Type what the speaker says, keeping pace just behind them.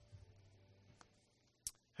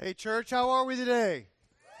Hey, church, how are we today?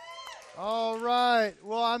 All right.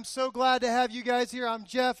 Well, I'm so glad to have you guys here. I'm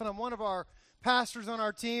Jeff, and I'm one of our pastors on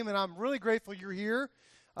our team, and I'm really grateful you're here.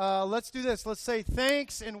 Let's do this. Let's say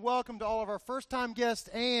thanks and welcome to all of our first-time guests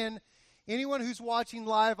and anyone who's watching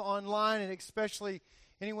live online, and especially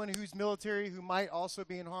anyone who's military who might also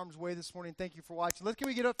be in harm's way this morning. Thank you for watching. Can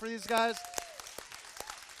we get up for these guys?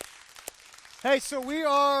 Hey, so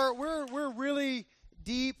we're really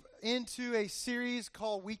deep into a series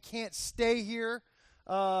called We Can't Stay Here.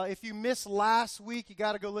 If you missed last week, you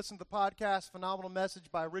got to go listen to the podcast, Phenomenal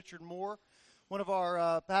Message by Richard Moore, one of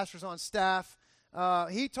our pastors on staff.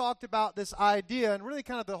 He talked about this idea, and really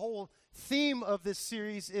kind of the whole theme of this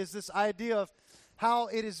series is this idea of how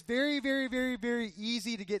it is very, very, very, very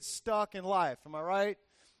easy to get stuck in life. Am I right?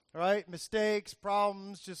 All right? Mistakes,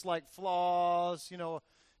 problems, just like flaws,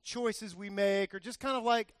 choices we make, or just kind of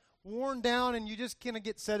like worn down, and you just kind of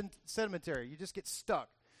get sedimentary. You just get stuck.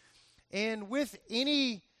 And with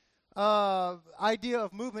any idea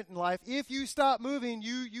of movement in life, if you stop moving,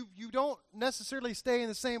 you don't necessarily stay in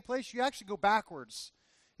the same place. You actually go backwards.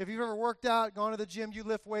 If you've ever worked out, gone to the gym, you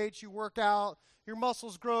lift weights, you work out, your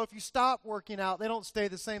muscles grow. If you stop working out, they don't stay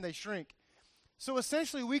the same, they shrink. So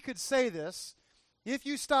essentially, we could say this: if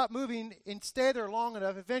you stop moving and stay there long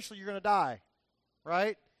enough, eventually you're going to die,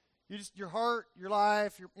 right? Your heart, your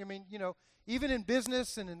life, even in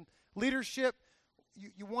business and in leadership,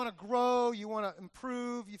 you want to grow, you want to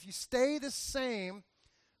improve. If you stay the same,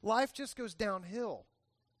 life just goes downhill.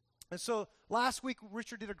 And so last week,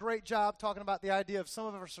 Richard did a great job talking about the idea of some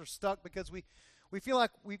of us are stuck because we feel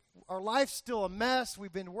like our life's still a mess.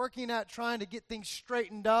 We've been working at trying to get things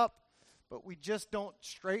straightened up, but we just don't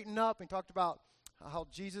straighten up. And he talked about how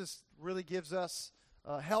Jesus really gives us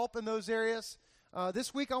help in those areas.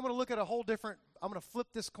 This week, I'm going to look at I'm going to flip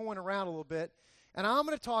this coin around a little bit, and I'm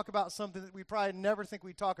going to talk about something that we probably never think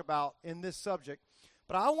we'd talk about in this subject.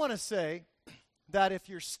 But I want to say that if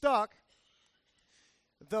you're stuck,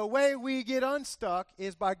 the way we get unstuck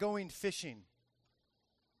is by going fishing.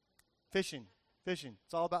 Fishing.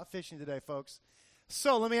 It's all about fishing today, folks.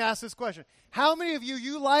 So let me ask this question. How many of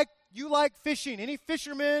you like fishing? Any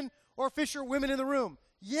fishermen or fisherwomen in the room?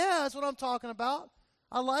 Yeah, that's what I'm talking about.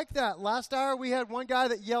 I like that. Last hour, we had one guy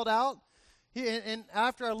that yelled out. And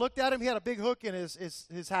after I looked at him, he had a big hook in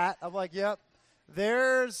his hat. I'm like, yep,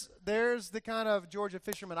 there's the kind of Georgia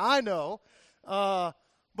fisherman I know.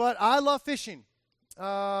 But I love fishing.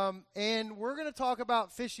 And we're going to talk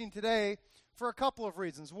about fishing today for a couple of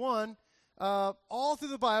reasons. One, all through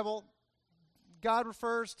the Bible, God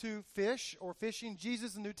refers to fish or fishing.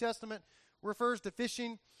 Jesus in the New Testament refers to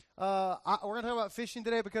fishing. We're going to talk about fishing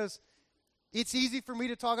today because it's easy for me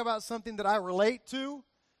to talk about something that I relate to.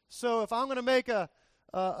 So if I'm going to make a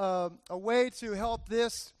way to help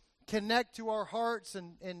this connect to our hearts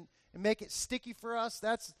and make it sticky for us,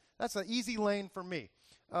 that's an easy lane for me.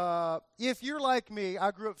 If you're like me,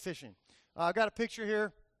 I grew up fishing. I got a picture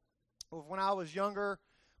here of when I was younger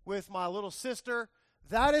with my little sister.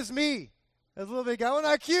 That is me as a little big guy. Wasn't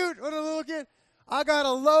I cute? What a little kid. I got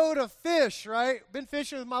a load of fish, right? Been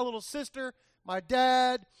fishing with my little sister, my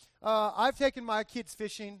dad. I've taken my kids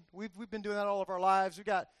fishing. We've been doing that all of our lives.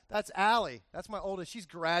 That's Allie. That's my oldest. She's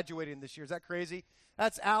graduating this year. Is that crazy?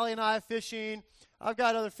 That's Allie and I fishing. I've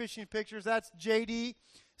got other fishing pictures. That's JD.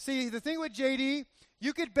 See, the thing with JD,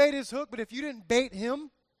 you could bait his hook, but if you didn't bait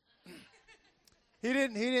him, he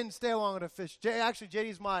didn't stay long enough to fish. Actually,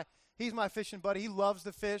 JD's he's my fishing buddy. He loves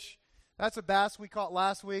to fish. That's a bass we caught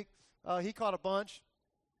last week. He caught a bunch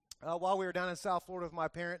while we were down in South Florida with my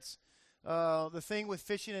parents. The thing with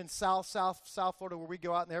fishing in South Florida where we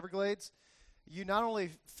go out in the Everglades, you not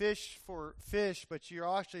only fish for fish, but you're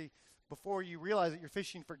actually, before you realize it, you're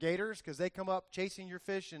fishing for gators because they come up chasing your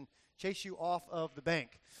fish and chase you off of the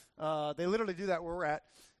bank. They literally do that where we're at.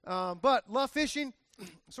 But love fishing.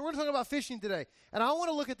 So we're going to talk about fishing today. And I want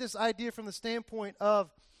to look at this idea from the standpoint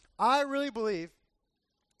of, I really believe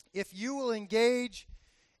if you will engage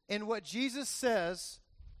in what Jesus says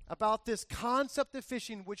about this concept of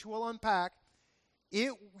fishing, which we'll unpack,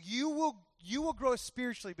 you will grow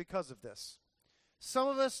spiritually because of this. Some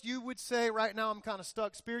of us, you would say, right now I'm kind of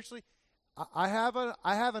stuck spiritually. I have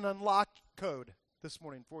an unlock code this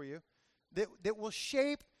morning for you that will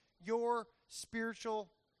shape your spiritual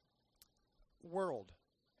world.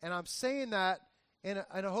 And I'm saying that in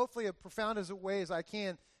a hopefully a profound as a way as I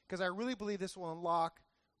can, because I really believe this will unlock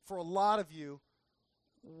for a lot of you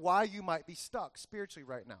why you might be stuck spiritually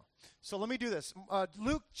right now. So let me do this.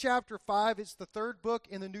 Luke chapter 5, it's the third book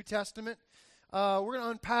in the New Testament. We're going to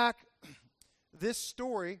unpack this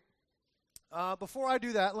story. Before I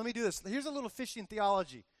do that, let me do this. Here's a little fishing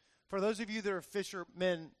theology For those of you that are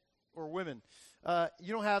fishermen or women,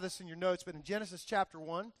 you don't have this in your notes, but in Genesis chapter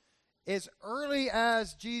 1, as early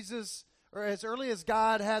as Jesus, or as early as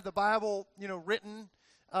God had the Bible, written,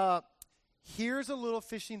 here's a little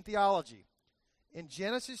fishing theology. In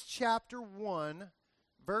Genesis chapter 1,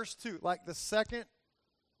 verse 2, like the second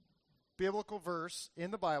biblical verse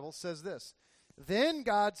in the Bible says this: Then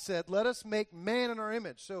God said, let us make man in our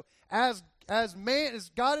image. So as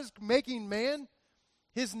God is making man,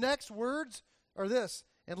 his next words are this: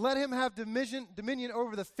 and let him have dominion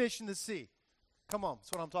over the fish in the sea. Come on,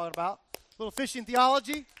 that's what I'm talking about. A little fishing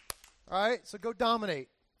theology. All right, so go dominate,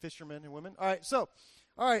 fishermen and women. All right, so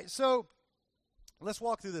let's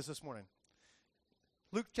walk through this morning.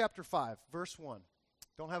 Luke chapter 5, verse 1.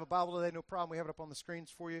 Don't have a Bible today, no problem. We have it up on the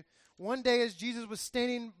screens for you. One day as Jesus was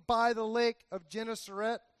standing by the lake of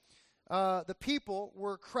Gennesaret, the people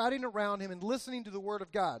were crowding around him and listening to the word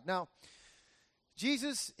of God. Now,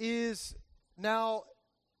 Jesus is now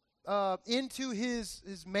into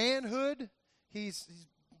his manhood. He's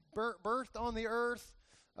birthed on the earth,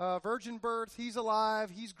 virgin birth. He's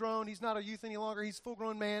alive. He's grown. He's not a youth any longer. He's a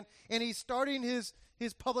full-grown man, and he's starting his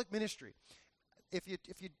public ministry. If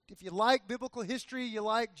you like biblical history, you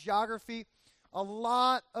like geography, a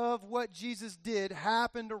lot of what Jesus did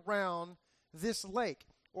happened around this lake.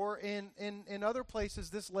 Or in other places,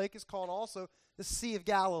 this lake is called also the Sea of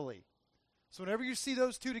Galilee. So whenever you see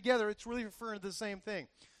those two together, it's really referring to the same thing.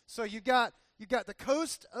 So you've got the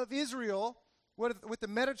coast of Israel with the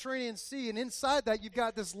Mediterranean Sea, and inside that you've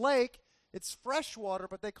got this lake. It's fresh water,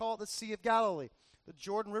 but they call it the Sea of Galilee. The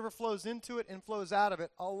Jordan River flows into it and flows out of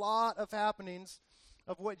it. A lot of happenings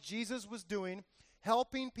of what Jesus was doing,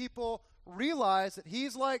 helping people realize that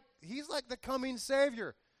he's like the coming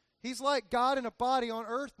Savior. He's like God in a body on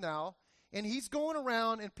earth now, and he's going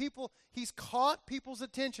around and he's caught people's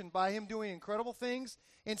attention by him doing incredible things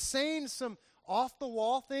and saying some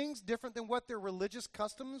off-the-wall things different than what their religious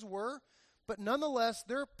customs were. But nonetheless,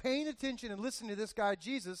 they're paying attention and listening to this guy,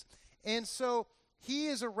 Jesus. And so he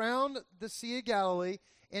is around the Sea of Galilee,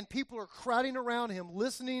 and people are crowding around him,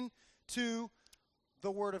 listening to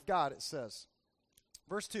the word of God, it says.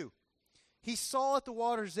 Verse 2, he saw at the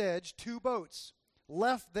water's edge 2 boats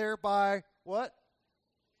left there by what?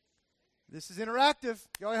 This is interactive.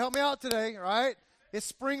 Y'all help me out today, all right? It's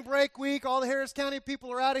spring break week. All the Harris County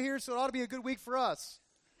people are out of here, so it ought to be a good week for us.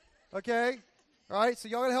 Okay? All right, so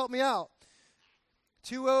y'all got to help me out.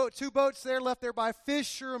 Two boats there left there by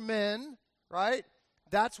fishermen, right?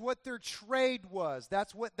 That's what their trade was.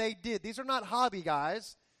 That's what they did. These are not hobby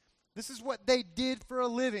guys. This is what they did for a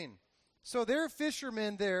living. So there are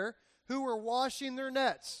fishermen there who were washing their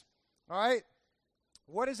nets, all right?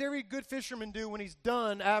 What does every good fisherman do when he's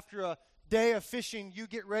done after a day of fishing? You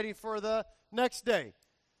get ready for the next day.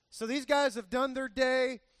 So these guys have done their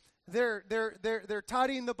day. They're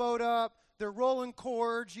tidying the boat up. They're rolling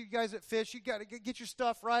cords. You guys that fish, you got to get your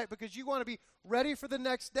stuff right because you want to be ready for the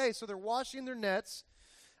next day. So they're washing their nets.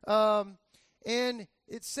 And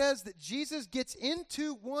it says that Jesus gets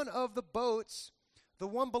into one of the boats, the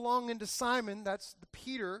one belonging to Simon, that's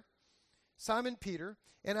Simon Peter,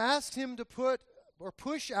 and asks him to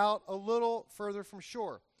push out a little further from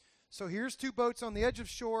shore. So here's 2 boats on the edge of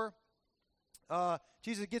shore.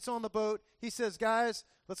 Jesus gets on the boat. He says, guys,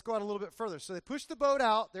 let's go out a little bit further. So they push the boat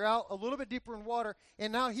out. They're out a little bit deeper in water.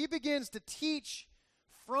 And now he begins to teach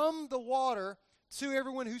from the water to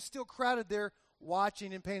everyone who's still crowded there,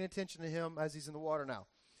 watching and paying attention to him as he's in the water now.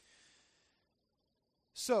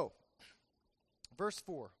 So, verse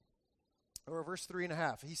 4, or verse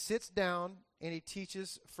 3.5. He sits down and he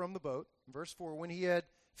teaches from the boat. Verse 4, when he had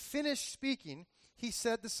finished speaking, he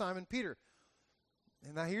said to Simon Peter.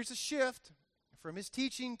 And now here's a shift from his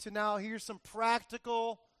teaching to now here's some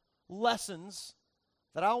practical lessons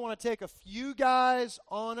that I want to take a few guys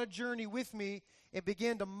on a journey with me and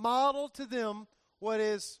begin to model to them what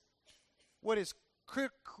is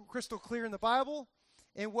crystal clear in the Bible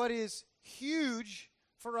and what is huge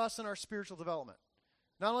for us in our spiritual development.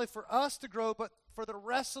 Not only for us to grow, but for the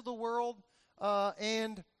rest of the world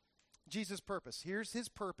and Jesus' purpose. Here's his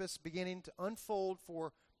purpose beginning to unfold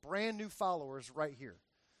for brand new followers right here.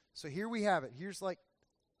 So here we have it. Here's like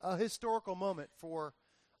a historical moment for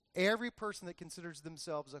every person that considers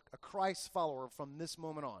themselves a Christ follower from this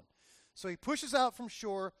moment on. So he pushes out from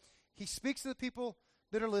shore. He speaks to the people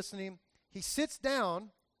that are listening. He sits down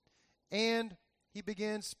and he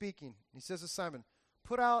begins speaking. He says to Simon,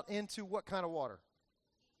 put out into what kind of water?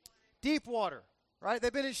 Deep water, right?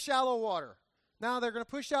 They've been in shallow water. Now they're going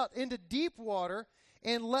to push out into deep water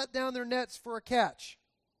and let down their nets for a catch.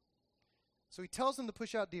 So he tells them to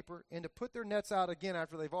push out deeper and to put their nets out again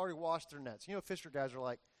after they've already washed their nets. You know, fisher guys are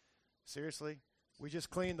like, seriously? We just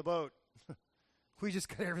cleaned the boat. We just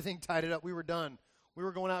got everything tied up. We were done. We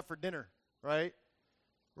were going out for dinner, right?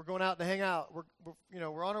 We're going out to hang out.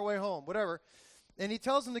 We're on our way home, whatever. And he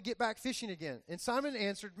tells them to get back fishing again. And Simon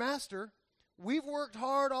answered, Master, we've worked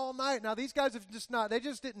hard all night. Now, these guys they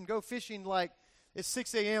just didn't go fishing like it's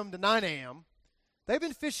 6 a.m. to 9 a.m. They've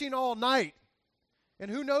been fishing all night.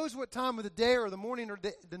 And who knows what time of the day or the morning or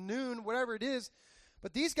the noon, whatever it is.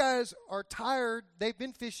 But these guys are tired. They've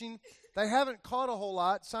been fishing. They haven't caught a whole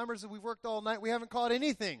lot. Simon said, we've worked all night. We haven't caught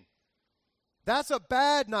anything. That's a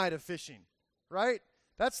bad night of fishing, right?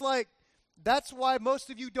 That's why most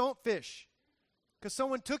of you don't fish. Because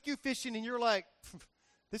someone took you fishing and you're like,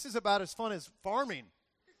 this is about as fun as farming,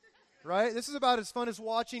 right? This is about as fun as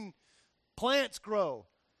watching plants grow.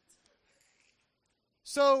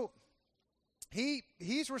 So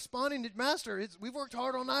he's responding to Master, we've worked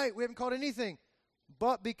hard all night. We haven't caught anything.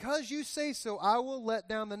 But because you say so, I will let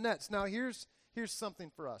down the nets. Now, here's something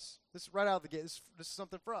for us. This is right out of the gate. This is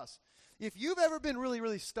something for us. If you've ever been really,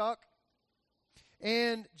 really stuck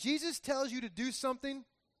and Jesus tells you to do something,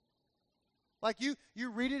 like you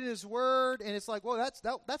read it in his word and it's like, well,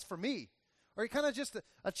 that's for me. Or you kind of just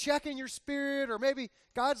a check in your spirit, or maybe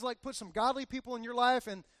God's like put some godly people in your life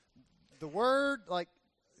and the word, like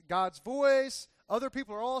God's voice, other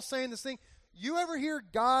people are all saying this thing. You ever hear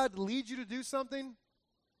God lead you to do something?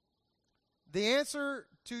 The answer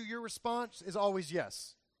to your response is always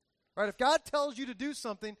yes. Right? If God tells you to do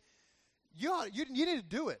something, you need to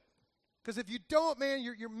do it. Because if you don't, man,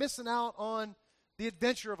 you're missing out on the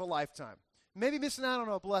adventure of a lifetime. Maybe missing out on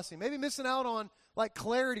a blessing. Maybe missing out on like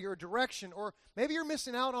clarity or direction. Or maybe you're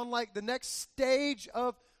missing out on like the next stage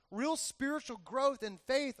of real spiritual growth and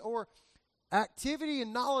faith or activity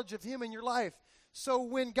and knowledge of him in your life. So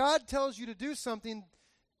when God tells you to do something,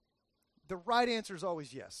 the right answer is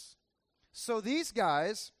always yes. So these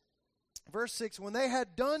guys, verse 6, when they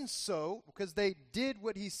had done so, because they did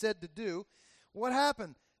what he said to do, what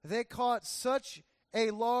happened? They caught such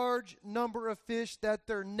a large number of fish that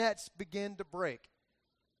their nets began to break.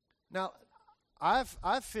 Now, I've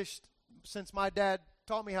fished since my dad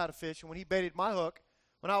taught me how to fish, and when he baited my hook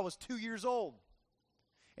when I was 2 years old.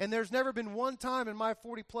 And there's never been one time in my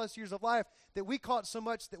 40-plus years of life that we caught so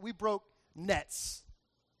much that we broke nets.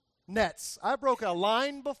 Nets. I broke a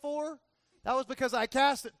line before. That was because I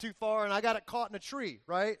cast it too far and I got it caught in a tree,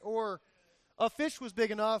 right? Or a fish was big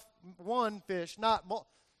enough, one fish, not more.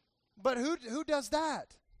 But who does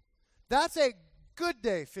that? That's a good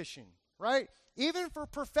day fishing, right? Even for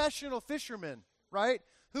professional fishermen, right?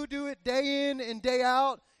 Who do it day in and day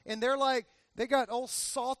out, and they're like, they got old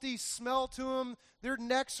salty smell to them. Their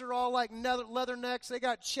necks are all like leather necks. They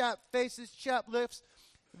got chapped faces, chapped lips.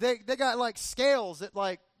 They got like scales that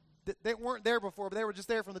like they weren't there before, but they were just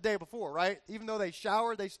there from the day before, right? Even though they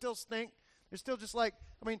showered, they still stink. They're still just like,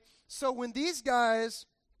 so when these guys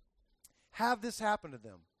have this happen to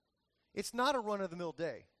them, it's not a run-of-the-mill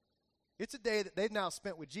day. It's a day that they've now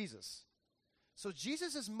spent with Jesus. So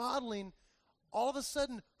Jesus is modeling all of a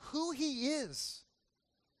sudden who he is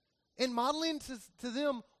and modeling to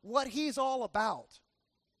them what he's all about.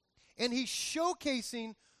 And he's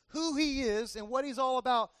showcasing who he is and what he's all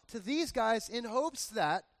about to these guys in hopes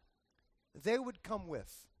that they would come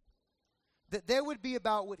with. That they would be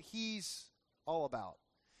about what he's all about.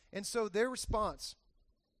 And so their response,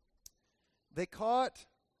 they caught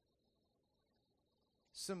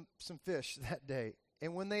some fish that day.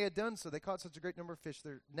 And when they had done so, they caught such a great number of fish,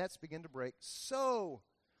 their nets began to break. So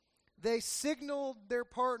they signaled their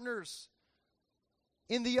partners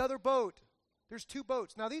in the other boat. There's two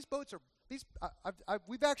boats. Now these boats are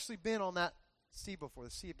we've actually been on that sea before,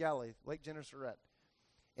 the Sea of Galilee, Lake Gennesaret.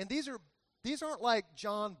 And these aren't like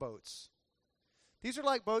John boats. These are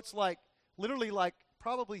like boats like literally like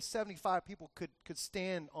probably 75 people could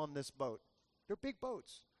stand on this boat. They're big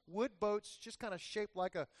boats. Wood boats, just kind of shaped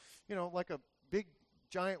like a big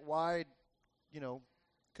giant wide,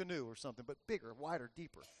 canoe or something, but bigger, wider,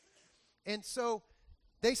 deeper. And so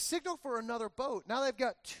they signal for another boat. Now they've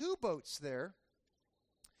got two boats there.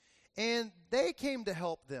 And they came to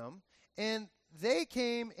help them, and they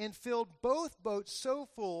came and filled both boats so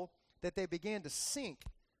full that they began to sink.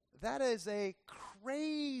 That is a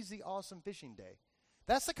crazy awesome fishing day.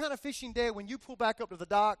 That's the kind of fishing day when you pull back up to the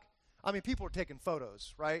dock. People are taking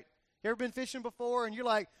photos, right? You ever been fishing before, and you're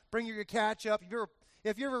like, bring your catch up.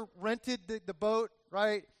 If you ever rented the boat,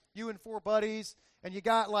 right, you and four buddies, and you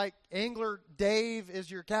got like Angler Dave as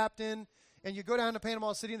your captain, and you go down to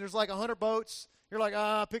Panama City, and there's like 100 boats. You're like,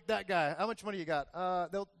 pick that guy. How much money you got?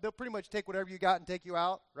 They'll pretty much take whatever you got and take you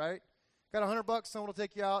out, right? Got $100, someone will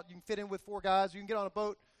take you out. You can fit in with four guys. You can get on a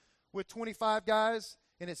boat with 25 guys,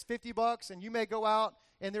 and it's $50, and you may go out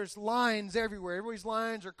and there's lines everywhere. Everybody's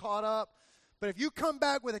lines are caught up. But if you come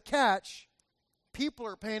back with a catch, people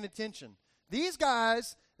are paying attention. These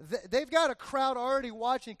guys, they've got a crowd already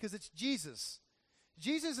watching because it's Jesus.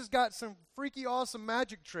 Jesus has got some freaky awesome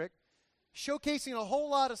magic trick, showcasing a whole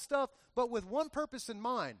lot of stuff, but with one purpose in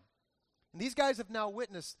mind. And these guys have now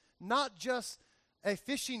witnessed not just a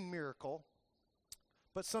fishing miracle,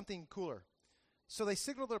 but something cooler. So they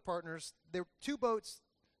signaled their partners. Their two boats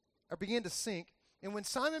began to sink. And when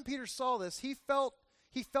Simon Peter saw this, he fell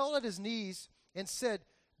at his knees and said,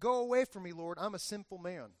 "Go away from me, Lord, I'm a sinful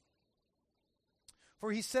man."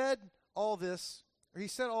 For he said all his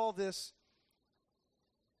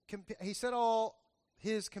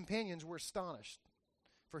companions were astonished.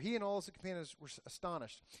 For he and all his companions were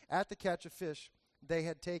astonished at the catch of fish they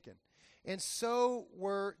had taken. And so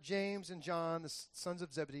were James and John, the sons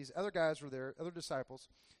of Zebedee. Other guys were there, other disciples,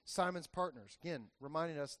 Simon's partners. Again,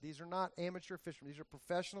 reminding us these are not amateur fishermen. These are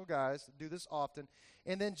professional guys that do this often.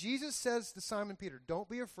 And then Jesus says to Simon Peter, "Don't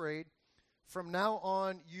be afraid. From now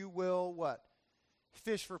on, you will" what?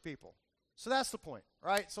 Fish for people. So that's the point,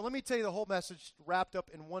 right? So let me tell you the whole message wrapped up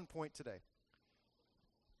in one point today.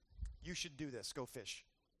 You should do this. Go fish.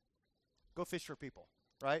 Go fish for people,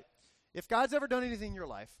 right? If God's ever done anything in your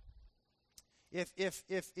life, if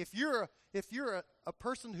you're a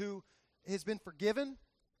person who has been forgiven,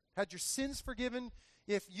 had your sins forgiven,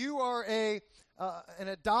 if you are an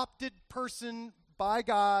adopted person by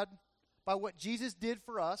God, by what Jesus did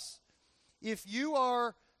for us, if you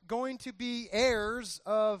are going to be heirs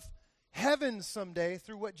of heaven someday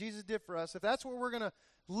through what Jesus did for us, if that's where we're going to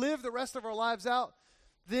live the rest of our lives out,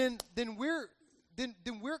 then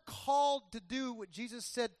we're called to do what Jesus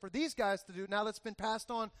said for these guys to do. Now that's been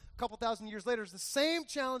passed on a couple thousand years later. It's the same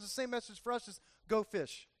challenge, the same message for us is go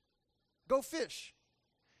fish. Go fish.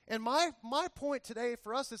 And my point today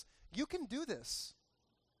for us is you can do this.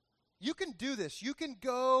 You can do this. You can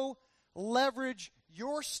go leverage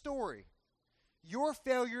your story, your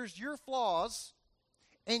failures, your flaws,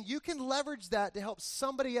 and you can leverage that to help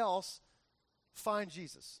somebody else find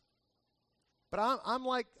Jesus. But I'm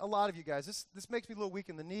like a lot of you guys. This makes me a little weak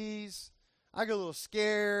in the knees. I get a little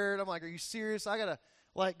scared. I'm like, are you serious? I got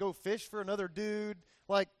to, go fish for another dude.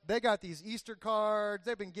 They got these Easter cards.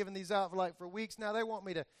 They've been giving these out for weeks now. They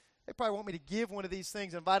probably want me to give one of these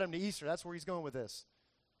things and invite them to Easter. That's where he's going with this.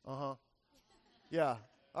 Uh-huh. Yeah.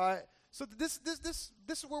 All right. So this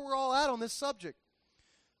is where we're all at on this subject.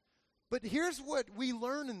 But here's what we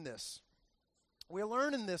learn in this. We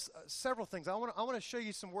learn in this several things. I want to show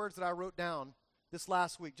you some words that I wrote down this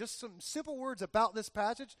last week. Just some simple words about this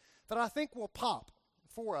passage that I think will pop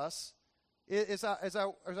for us as I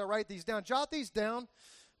write these down. Jot these down.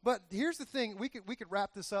 But here's the thing. We could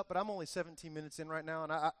wrap this up, but I'm only 17 minutes in right now,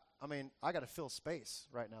 and I got to fill space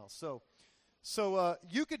right now. So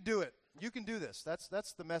you could do it. You can do this.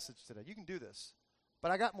 That's the message today. You can do this.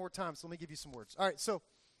 But I got more time, so let me give you some words. All right,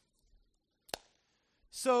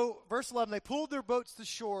 So, verse 11, they pulled their boats to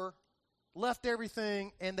shore, left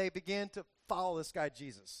everything, and they began to follow this guy,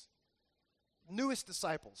 Jesus. Newest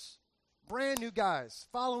disciples, brand new guys,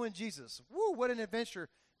 following Jesus. Woo, what an adventure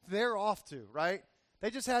they're off to, right? They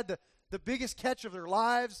just had the biggest catch of their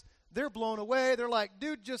lives. They're blown away. They're like,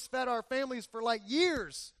 dude just fed our families for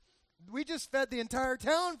years. We just fed the entire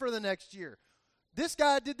town for the next year. This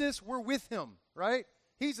guy did this. We're with him, right?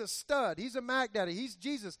 He's a stud. He's a Mac Daddy. He's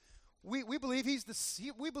Jesus. We believe he's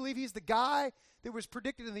the guy that was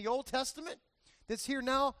predicted in the Old Testament that's here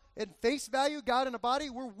now at face value, God in a body.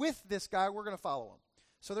 We're with this guy. We're going to follow him.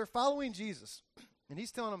 So they're following Jesus. And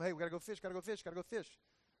he's telling them, hey, we got to go fish, got to go fish, got to go fish.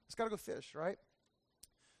 Let's got to go fish, right?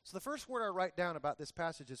 So the first word I write down about this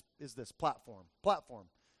passage is this, platform. Platform.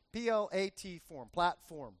 P-L-A-T form.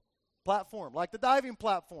 Platform. Platform, like the diving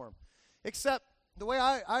platform. Except the way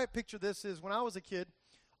I picture this is when I was a kid,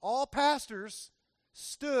 all pastors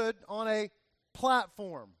stood on a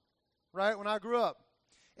platform, right, when I grew up.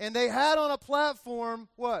 And they had on a platform,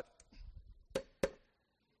 what?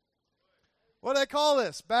 What do they call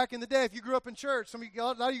this back in the day? If you grew up in church, a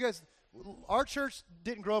lot of you guys, our church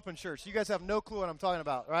didn't grow up in church. You guys have no clue what I'm talking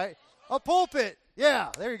about, right? A pulpit. Yeah,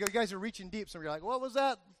 there you go. You guys are reaching deep. Some of you are like, what was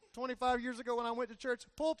that 25 years ago when I went to church?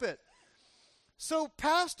 Pulpit. So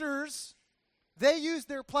pastors, they used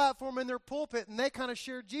their platform and their pulpit, and they kind of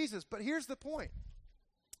shared Jesus. But here's the point.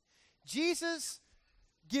 Jesus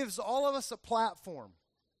gives all of us a platform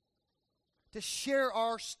to share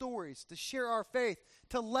our stories, to share our faith,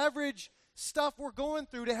 to leverage stuff we're going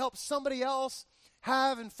through to help somebody else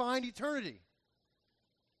have and find eternity.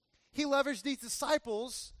 He leveraged these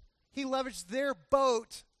disciples. He leveraged their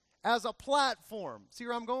boat as a platform. See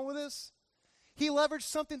where I'm going with this? He leveraged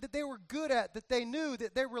something that they were good at, that they knew,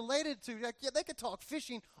 that they related to. Like, yeah, they could talk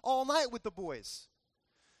fishing all night with the boys.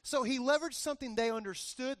 So he leveraged something they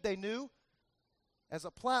understood, they knew, as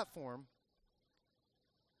a platform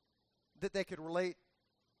that they could relate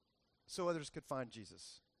so others could find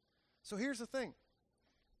Jesus. So here's the thing.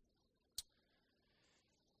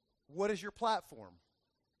 What is your platform?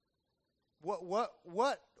 What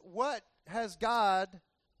has God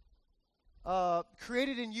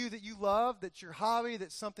created in you that you love, that's your hobby,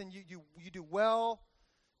 that's something you do well?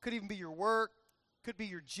 Could even be your work, could be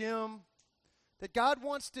your gym. That God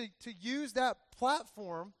wants to use that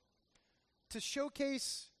platform to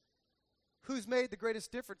showcase who's made the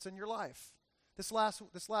greatest difference in your life. This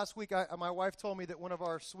last week, my wife told me that one of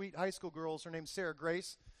our sweet high school girls, her name's Sarah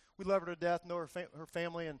Grace. We love her to death, know her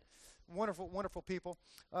family, and wonderful, wonderful people.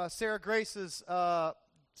 Sarah Grace is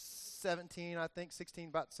 17, I think, 16,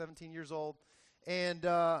 about 17 years old. And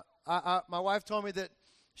my wife told me that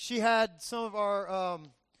she had some of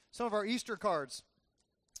our Easter cards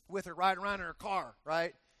with her riding around in her car,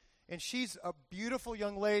 right? And she's a beautiful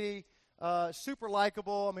young lady, super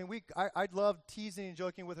likable. I mean, I love teasing and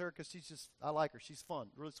joking with her because I like her. She's fun,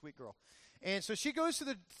 really sweet girl. And so she goes to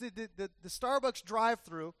the Starbucks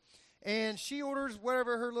drive-thru, and she orders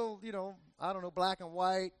whatever her little, I don't know, black and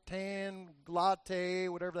white, tan, latte,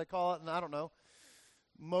 whatever they call it, and I don't know,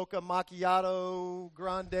 mocha, macchiato,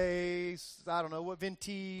 grande, I don't know, what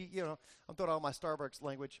venti, I'm throwing out my Starbucks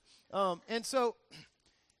language. And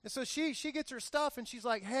so she gets her stuff, and she's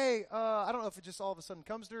like, hey, I don't know if it just all of a sudden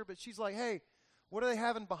comes to her, but she's like, hey, what are they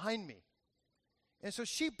having behind me? And so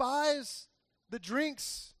she buys the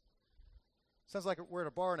drinks. Sounds like we're at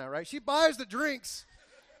a bar now, right? She buys the drinks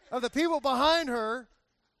of the people behind her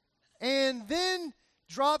and then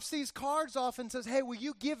drops these cards off and says, hey, will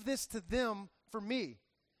you give this to them for me?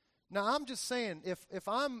 Now, I'm just saying, if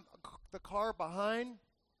I'm the car behind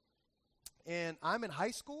and I'm in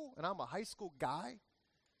high school and I'm a high school guy,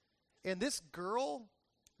 and this girl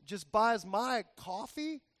just buys my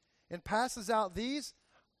coffee and passes out these,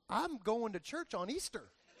 I'm going to church on Easter.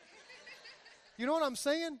 You know what I'm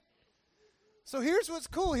saying? So here's what's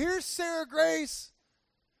cool. Here's Sarah Grace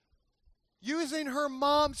using her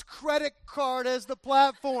mom's credit card as the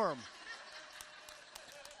platform.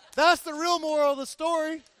 That's the real moral of the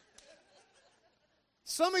story.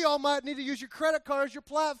 Some of y'all might need to use your credit card as your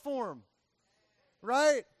platform.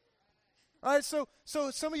 Right? All right, so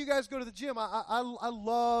some of you guys go to the gym. I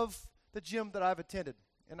love the gym that I've attended.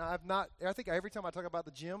 And I think every time I talk about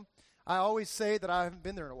the gym, I always say that I haven't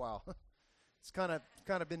been there in a while. It's kind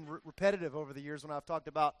of been repetitive over the years when I've talked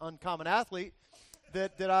about Uncommon Athlete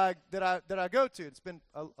that I go to. It's been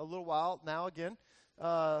a little while now again.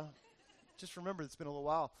 Just remember it's been a little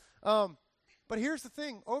while. But here's the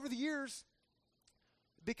thing. Over the years,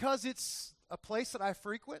 because it's a place that I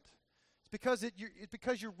frequent, because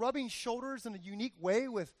you're rubbing shoulders in a unique way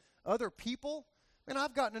with other people. Man,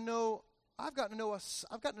 I've gotten to know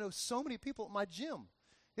so many people at my gym.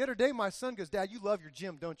 The other day, my son goes, "Dad, you love your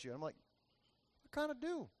gym, don't you?" I'm like, "I kind of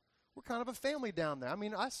do. We're kind of a family down there. I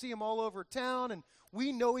mean, I see them all over town, and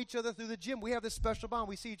we know each other through the gym. We have this special bond.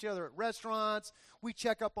 We see each other at restaurants. We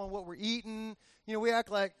check up on what we're eating. We act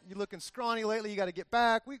like you're looking scrawny lately. You got to get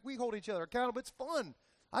back. We hold each other accountable. It's fun.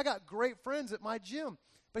 I got great friends at my gym.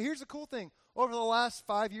 But here's the cool thing. Over the last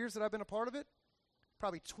 5 years that I've been a part of it,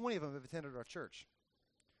 probably 20 of them have attended our church.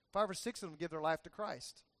 5 or 6 of them give their life to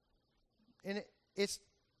Christ. And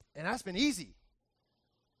that's been easy.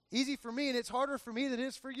 Easy for me, and it's harder for me than it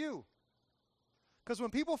is for you. Because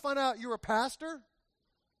when people find out you're a pastor,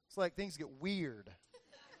 it's like things get weird.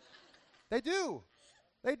 They do.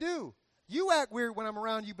 They do. You act weird when I'm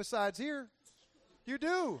around you besides here. You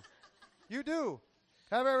do. You do.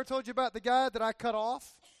 Have I ever told you about the guy that I cut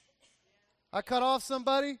off? I cut off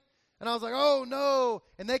somebody, and I was like, oh, no.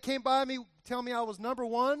 And they came by me, telling me I was number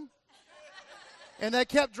one. And they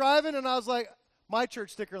kept driving, and I was like, my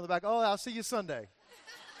church sticker on the back. Oh, I'll see you Sunday.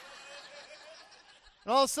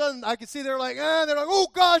 And all of a sudden, I could see they're like, oh,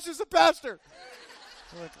 gosh, it's a pastor.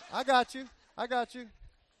 I'm like, I got you. I got you.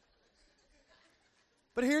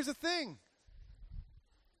 But here's the thing.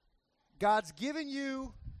 God's given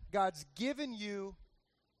you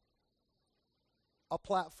a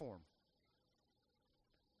platform.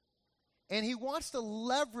 And he wants to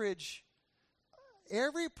leverage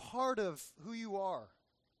every part of who you are,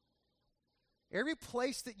 every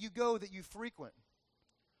place that you go, that you frequent,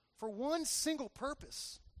 for one single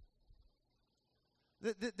purpose,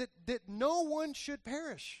 that no one should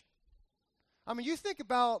perish. I mean, you think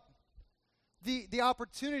about the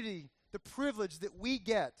opportunity, the privilege that we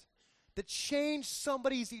get to change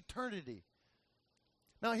somebody's eternity,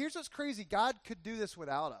 Now, here's what's crazy. God could do this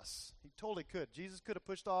without us. He totally could. Jesus could have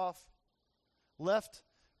pushed off, left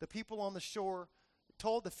the people on the shore,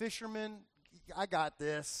 told the fishermen, I got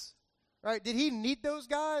this. Right? Did he need those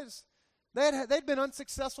guys? They'd been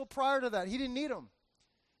unsuccessful prior to that. He didn't need them.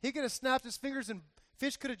 He could have snapped his fingers and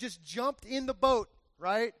fish could have just jumped in the boat,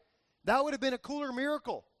 right? That would have been a cooler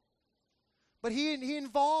miracle. But he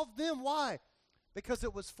involved them. Why? Because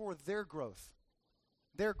it was for their growth.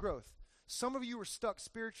 Their growth. Some of you are stuck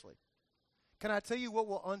spiritually. Can I tell you what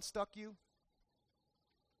will unstuck you?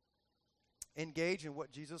 Engage in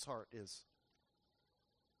what Jesus' heart is.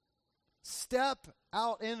 Step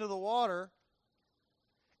out into the water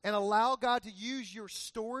and allow God to use your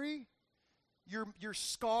story, your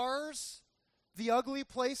scars, the ugly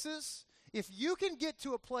places. If you can get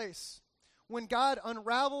to a place when God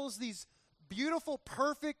unravels these beautiful,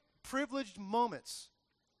 perfect, privileged moments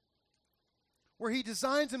where he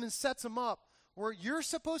designs them and sets them up, where you're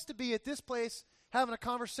supposed to be at this place having a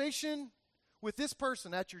conversation with this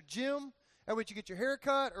person at your gym, at which you get your hair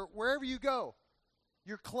cut, or wherever you go,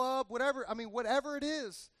 your club, whatever it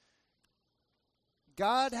is.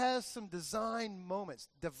 God has some divine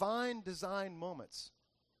design moments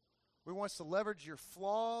where he wants to leverage your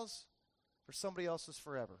flaws for somebody else's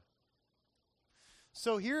forever.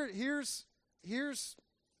 So here's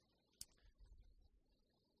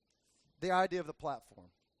the idea of the platform.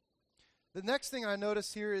 The next thing I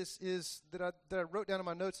notice here is that I wrote down in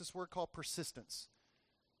my notes this word called persistence.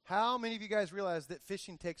 How many of you guys realize that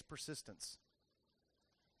fishing takes persistence?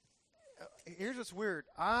 Here's what's weird.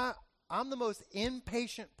 I'm the most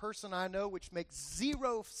impatient person I know, which makes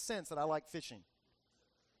zero sense that I like fishing.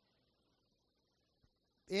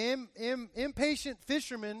 Impatient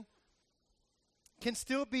fishermen can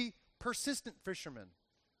still be persistent fishermen.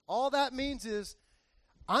 All that means is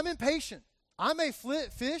I'm impatient. I may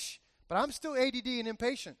fish, but I'm still ADD and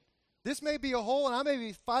impatient. This may be a hole, and I may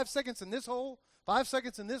be 5 seconds in this hole, 5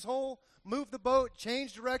 seconds in this hole, move the boat,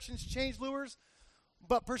 change directions, change lures.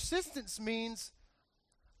 But persistence means,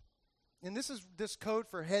 and this is this code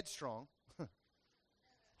for headstrong,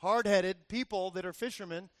 hard-headed people that are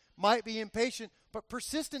fishermen might be impatient, but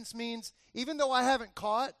persistence means even though I haven't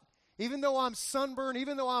caught, even though I'm sunburned,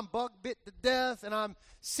 even though I'm bug bit to death and I'm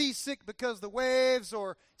seasick because of the waves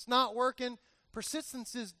or it's not working,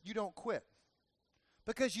 persistence is you don't quit.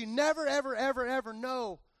 Because you never, ever, ever, ever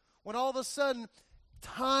know when all of a sudden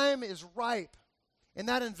time is ripe and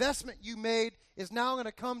that investment you made is now going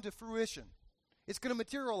to come to fruition. It's going to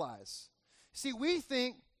materialize. See, we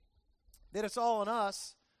think that it's all on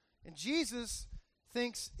us, and Jesus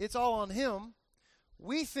thinks it's all on him.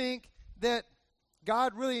 We think that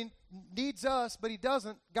God really needs us, but he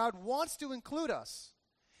doesn't. God wants to include us.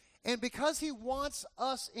 And because he wants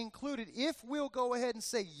us included, if we'll go ahead and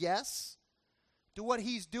say yes to what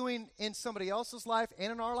he's doing in somebody else's life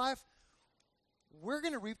and in our life, we're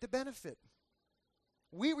going to reap the benefit.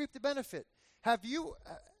 We reap the benefit. Have you,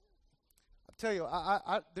 I'll tell you,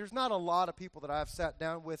 there's not a lot of people that I've sat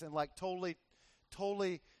down with and like totally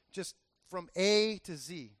just from A to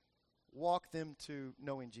Z walk them to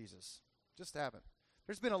knowing Jesus. Just haven't.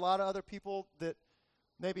 There's been a lot of other people that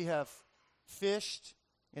maybe have fished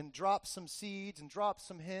and dropped some seeds and dropped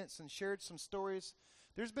some hints and shared some stories.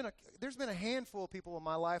 There's been a handful of people in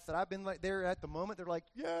my life that I've been like there at the moment. They're like,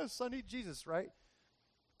 yes, I need Jesus, right?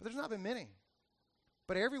 But there's not been many.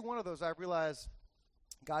 But every one of those I realized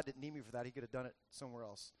God didn't need me for that. He could have done it somewhere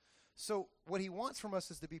else. So what he wants from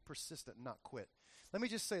us is to be persistent and not quit. Let me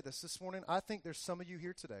just say this morning. I think there's some of you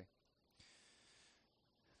here today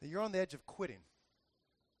that you're on the edge of quitting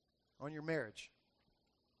on your marriage.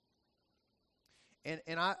 And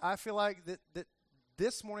I feel like that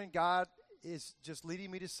this morning God is just leading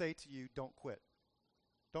me to say to you, don't quit.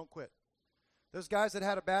 Don't quit. Those guys that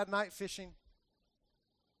had a bad night fishing,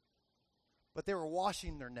 but they were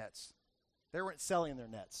washing their nets. They weren't selling their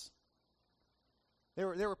nets. They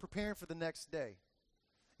were preparing for the next day.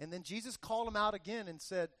 And then Jesus called them out again and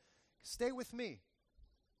said, stay with me.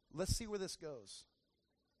 Let's see where this goes.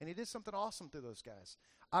 And he did something awesome to those guys.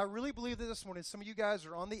 I really believe that this morning some of you guys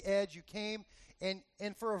are on the edge. You came, and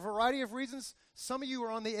for a variety of reasons, some of you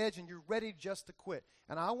are on the edge and you're ready just to quit.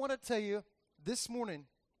 And I want to tell you this morning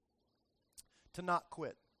to not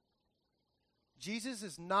quit. Jesus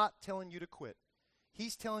is not telling you to quit.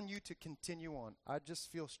 He's telling you to continue on. I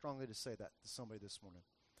just feel strongly to say that to somebody this morning.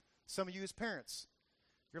 Some of you as parents,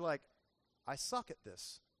 you're like, I suck at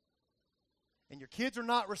this. And your kids are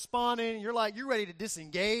not responding. You're ready to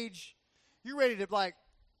disengage. You're ready to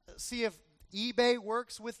see if eBay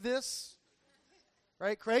works with this.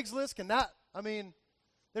 Right? Craigslist,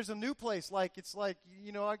 there's a new place. Where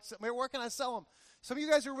can I sell them? Some of you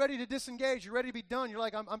guys are ready to disengage. You're ready to be done. You're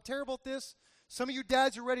like, I'm terrible at this. Some of you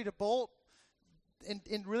dads are ready to bolt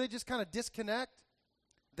and really just kind of disconnect.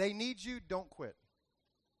 They need you. Don't quit.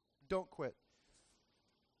 Don't quit.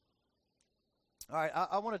 All right,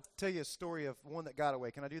 I want to tell you a story of one that got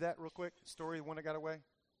away. Can I do that real quick? Story of one that got away?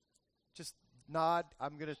 Just nod.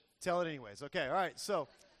 I'm going to tell it anyways. Okay, all right. So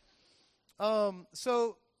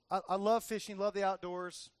I love fishing, love the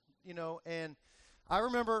outdoors, and I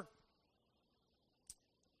remember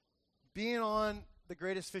being on the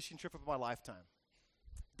greatest fishing trip of my lifetime.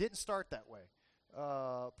 Didn't start that way.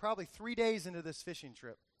 Probably 3 days into this fishing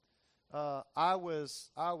trip, I was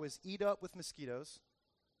eat up with mosquitoes.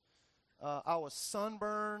 I was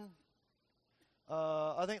sunburned.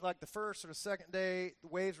 I think like the first or the second day, the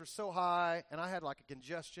waves were so high, and I had like a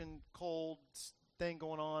congestion, cold thing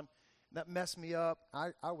going on. That messed me up.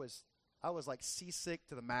 I was like seasick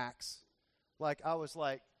to the max. Like I was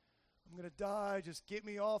like, I'm going to die. Just get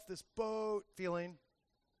me off this boat feeling.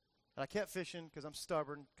 And I kept fishing because I'm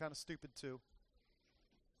stubborn, kind of stupid too.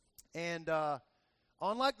 And on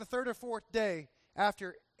like the third or fourth day,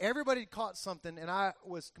 after everybody had caught something and I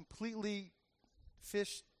was completely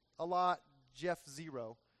fished a lot, Jeff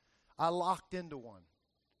zero, I locked into one.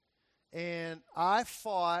 And I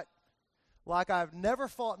fought like I've never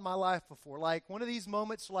fought in my life before. Like one of these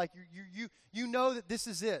moments, like you know that this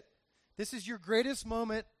is it. This is your greatest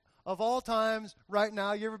moment of all times right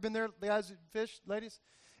now. You ever been there, the guys who fish, ladies?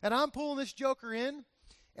 And I'm pulling this joker in,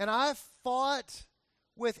 and I fought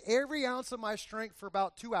with every ounce of my strength for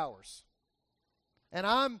about 2 hours.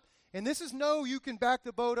 And this is you can back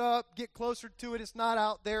the boat up, get closer to it. It's not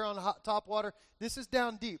out there on hot top water. This is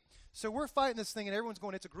down deep. So we're fighting this thing, and everyone's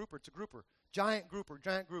going, it's a grouper, giant grouper,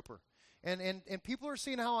 giant grouper. And people are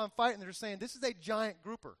seeing how I'm fighting. They're saying, this is a giant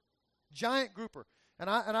grouper. And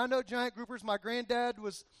I know giant groupers. My granddad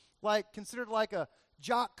was considered like a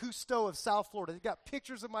Jacques Cousteau of South Florida. They got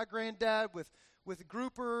pictures of my granddad with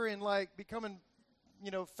grouper and like becoming,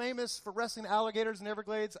 famous for wrestling alligators in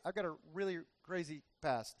Everglades. I've got a really crazy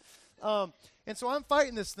past. And so I'm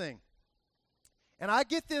fighting this thing. And I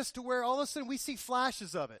get this to where all of a sudden we see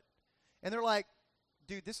flashes of it. And they're like,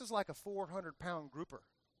 dude, this is like a 400-pound grouper.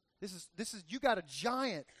 This is you got a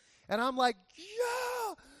giant. And I'm like,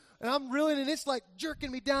 yeah. And I'm reeling, and it's like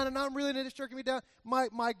jerking me down, and I'm reeling, and it's jerking me down.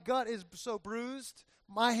 My gut is so bruised.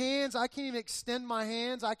 My hands, I can't even extend my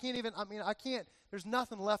hands. I can't. There's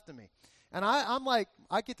nothing left of me. And I'm like,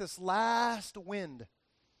 I get this last wind.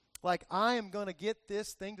 Like, I am going to get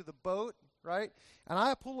this thing to the boat, right? And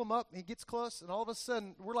I pull him up, and he gets close, and all of a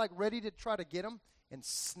sudden, we're like ready to try to get him, and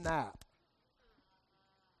snap.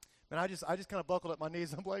 And I just kind of buckled up my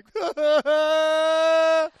knees. I'm like,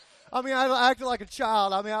 I acted like a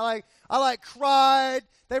child. I cried.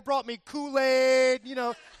 They brought me Kool-Aid.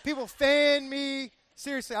 People fanned me.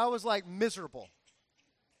 Seriously, I was like miserable.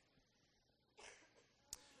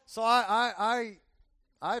 So I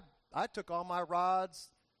took all my rods.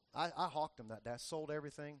 I hawked them that day. I sold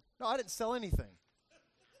everything. No, I didn't sell anything.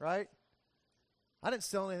 Right? I didn't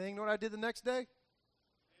sell anything. You know what I did the next day?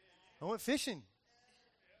 I went fishing.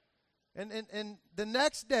 And the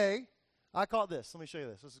next day, I caught this. Let me show you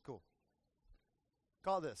this. This is cool.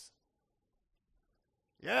 Caught this.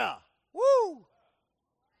 Yeah. Woo!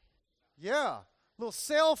 Yeah. Little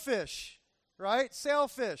sailfish, right?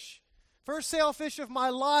 Sailfish. First sailfish of my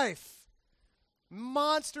life.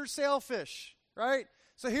 Monster sailfish, right?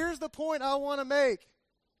 So here's the point I want to make.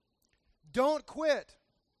 Don't quit.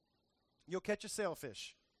 You'll catch a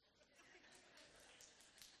sailfish.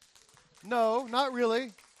 No, not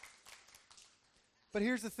really. But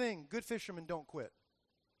here's the thing. Good fishermen don't quit.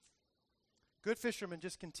 Good fishermen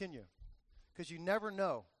just continue. Because you never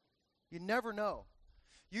know. You never know.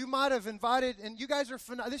 You might have invited, and you guys are,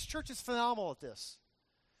 this church is phenomenal at this.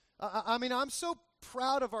 I'm so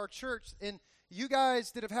proud of our church, and you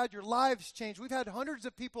guys that have had your lives changed. We've had hundreds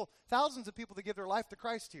of people, thousands of people to give their life to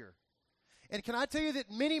Christ here. And can I tell you that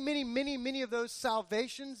many of those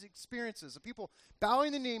salvations experiences of people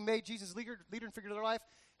bowing the knee, made Jesus leader and figure of their life,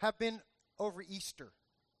 have been over Easter.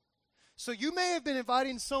 So you may have been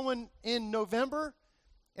inviting someone in November,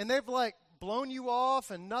 and they've blown you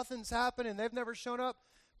off, and nothing's happened, and they've never shown up.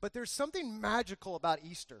 But there's something magical about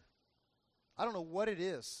Easter. I don't know what it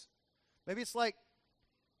is. Maybe it's like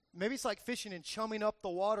fishing and chumming up the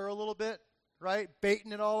water a little bit, right?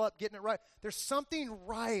 Baiting it all up, getting it right. There's something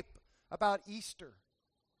ripe about Easter.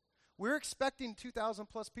 We're expecting 2,000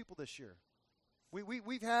 plus people this year.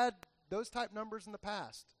 We've had those type numbers in the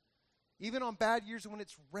past, even on bad years when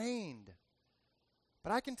it's rained.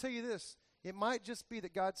 But I can tell you this, it might just be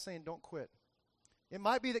that God's saying don't quit. It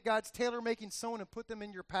might be that God's tailor-making someone and put them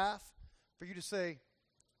in your path for you to say,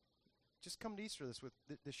 just come to Easter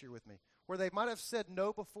this year with me. Where they might have said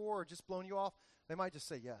no before or just blown you off, they might just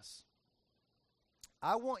say yes.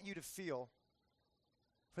 I want you to feel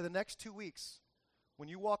for the next 2 weeks, when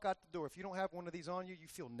you walk out the door, if you don't have one of these on you, you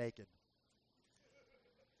feel naked.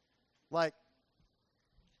 Like,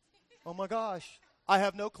 oh my gosh, I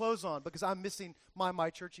have no clothes on because I'm missing my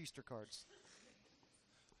church Easter cards.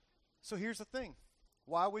 So here's the thing.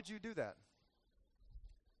 Why would you do that?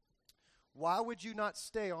 Why would you not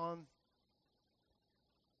stay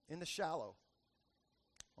in the shallow,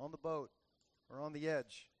 on the boat, or on the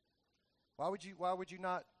edge? Why would you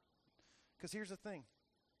not? Because here's the thing.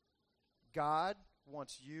 God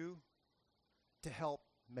wants you to help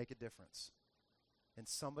make a difference in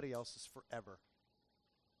somebody else's forever.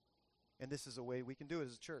 And this is a way we can do it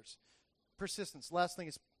as a church. Persistence. Last thing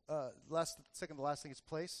is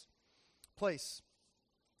place. Place.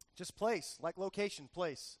 Just place, like location,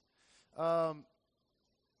 place.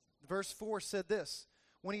 Verse 4 said this.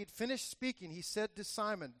 When he had finished speaking, he said to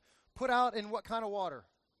Simon, put out in what kind of water?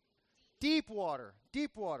 Deep water.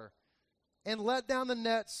 Deep water. And let down the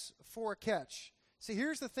nets for a catch. See,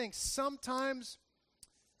 here's the thing. Sometimes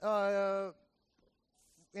in a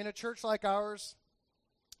church like ours,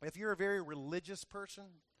 if you're a very religious person,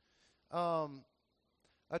 a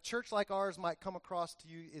church like ours might come across to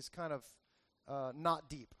you as kind of not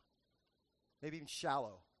deep, maybe even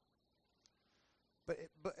shallow. But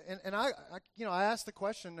I asked the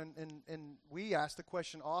question, and we ask the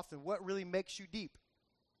question often: what really makes you deep?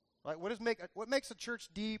 Like, what makes a church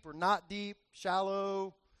deep or not deep,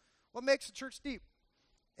 shallow? What makes a church deep?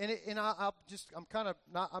 I'm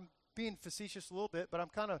being facetious a little bit, but I'm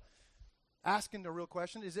kind of asking the real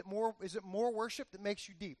question: is it more worship that makes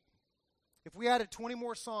you deep? If we added 20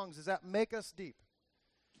 more songs, does that make us deep?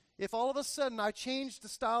 If all of a sudden I changed the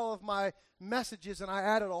style of my messages and I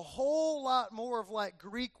added a whole lot more of like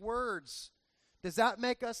Greek words, does that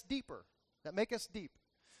make us deeper? That make us deep?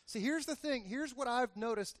 See, here's the thing. Here's what I've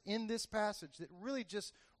noticed in this passage that really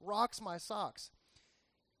just rocks my socks.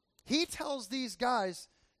 He tells these guys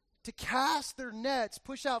to cast their nets,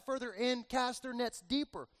 push out further and cast their nets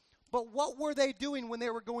deeper. But what were they doing when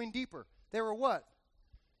they were going deeper? They were what?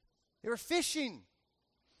 They were fishing.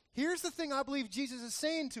 Here's the thing I believe Jesus is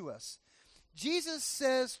saying to us. Jesus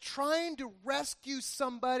says trying to rescue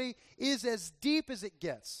somebody is as deep as it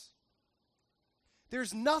gets.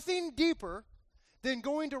 There's nothing deeper than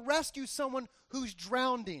going to rescue someone who's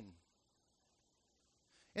drowning.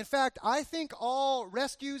 In fact, I think all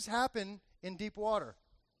rescues happen in deep water.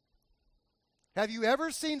 Have you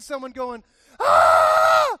ever seen someone going,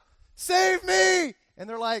 "Ah! Save me!" and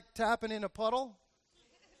they're like tapping in a puddle?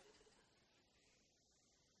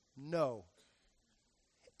 No.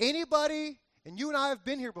 Anybody, and you and I have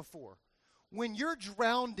been here before, when you're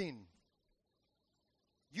drowning,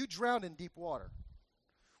 you drown in deep water.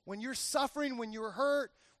 When you're suffering, when you're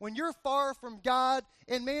hurt, when you're far from God,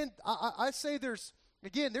 and man, I say there's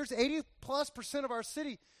 80+% of our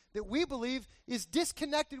city that we believe is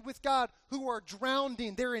disconnected with God, who are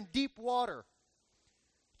drowning. They're in deep water.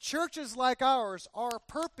 Churches like ours, our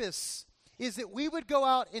purpose is that we would go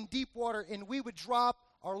out in deep water and we would drop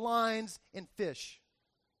our lines and fish.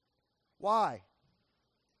 Why?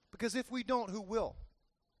 Because if we don't, who will?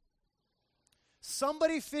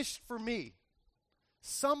 Somebody fished for me.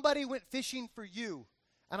 Somebody went fishing for you.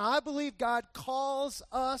 And I believe God calls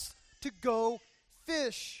us to go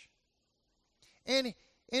fish. And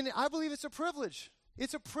I believe it's a privilege.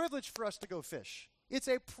 It's a privilege for us to go fish. It's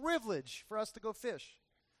a privilege for us to go fish.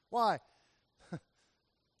 Why?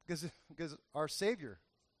 Because our Savior,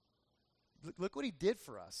 look what he did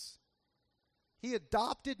for us. He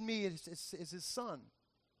adopted me as his son.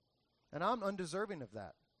 And I'm undeserving of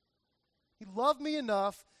that. He loved me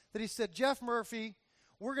enough that he said, Jeff Murphy,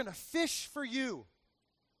 we're going to fish for you.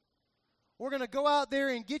 We're going to go out there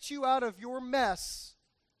and get you out of your mess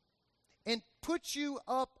and put you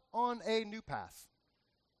up on a new path.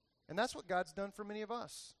 And that's what God's done for many of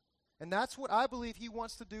us. And that's what I believe he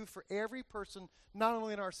wants to do for every person, not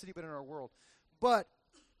only in our city, but in our world. But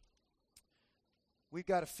we've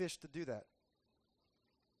got to fish to do that.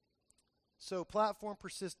 So platform,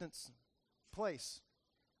 persistence, place.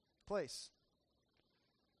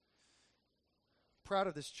 Proud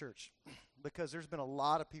of this church because there's been a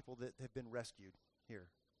lot of people that have been rescued here.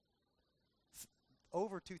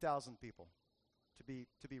 Over 2,000 people, to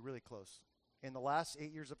be really close. In the last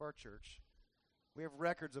 8 years of our church, we have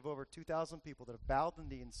records of over 2,000 people that have bowed the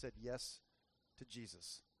knee and said yes to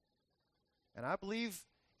Jesus. And I believe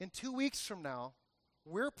in 2 weeks from now,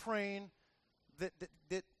 we're praying that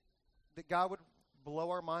God would blow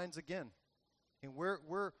our minds again. And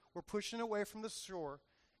we're pushing away from the shore,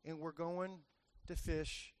 and we're going to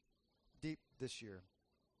fish deep this year.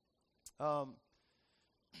 I'm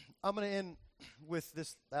going to end with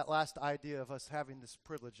that last idea of us having this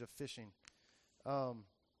privilege of fishing.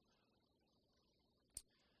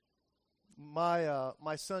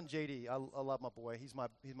 My son JD, I love my boy. He's my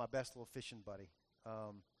best little fishing buddy.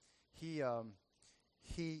 He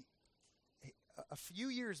a few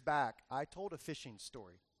years back, I told a fishing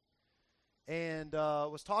story, and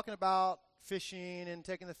was talking about fishing and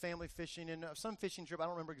taking the family fishing and some fishing trip. I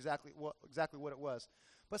don't remember exactly what it was,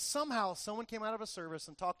 but somehow someone came out of a service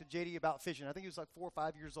and talked to JD about fishing. I think he was like 4 or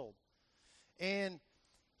 5 years old, and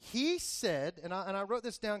he said, and I wrote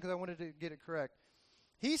this down because I wanted to get it correct.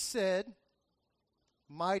 He said,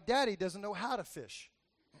 "My daddy doesn't know how to fish."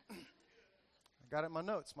 I got it in my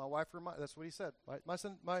notes. My wife that's what he said.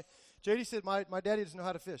 JD said, my daddy doesn't know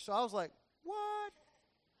how to fish. So I was like, what?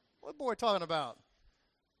 What boy talking about?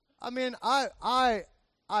 I mean, I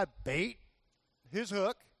bait his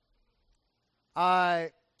hook.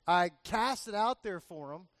 I cast it out there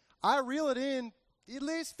for him. I reel it in at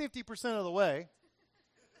least 50% of the way.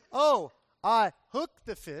 Oh, I hook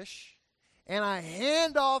the fish, and I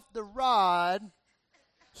hand off the rod.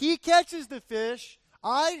 He catches the fish.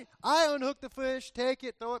 I unhook the fish, take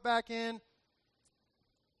it, throw it back in.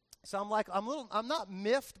 So I'm not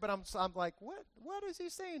miffed, but I'm like, what is he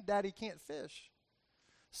saying? Daddy can't fish.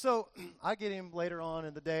 So I get him later on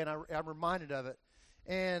in the day, and I'm reminded of it.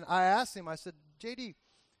 And I asked him, I said, JD,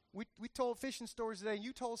 we told fishing stories today, and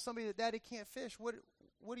you told somebody that Daddy can't fish. What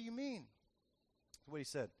do you mean? What he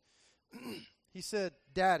said. He said,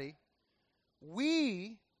 Daddy,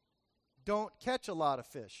 we don't catch a lot of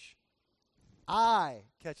fish. I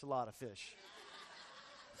catch a lot of fish.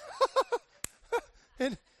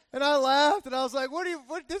 and I laughed, and I was like,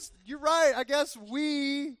 you're right. I guess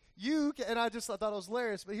and I thought it was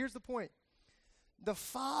hilarious. But here's the point. The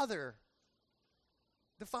Father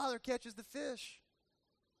catches the fish.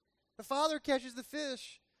 The Father catches the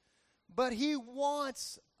fish, but He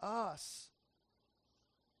wants us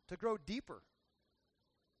to grow deeper.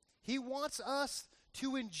 He wants us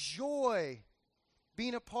to enjoy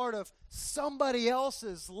being a part of somebody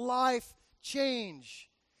else's life change.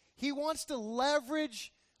 He wants to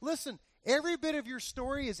leverage. Listen, every bit of your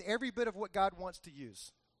story is every bit of what God wants to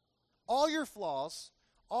use. All your flaws,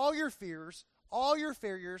 all your fears, all your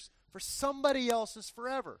failures for somebody else's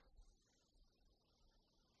forever.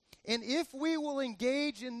 And if we will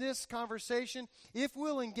engage in this conversation, if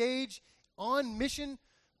we'll engage on mission,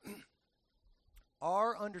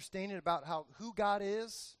 our understanding about who God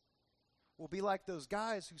is will be like those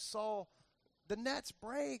guys who saw the nets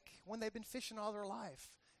break when they've been fishing all their life.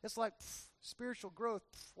 It's like spiritual growth.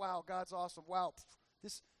 Wow, God's awesome. Wow,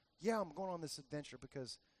 I'm going on this adventure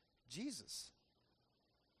because Jesus.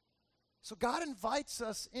 So God invites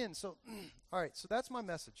us in. So, all right, so that's my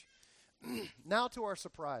message. Now to our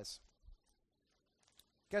surprise.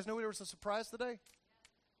 You guys know there was a surprise today?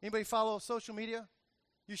 Anybody follow social media?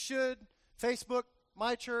 You should. Facebook,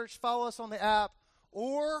 My Church, follow us on the app,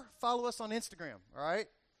 or follow us on Instagram, all right?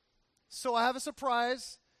 So I have a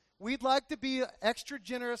surprise. We'd like to be extra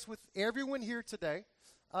generous with everyone here today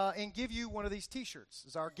and give you one of these T-shirts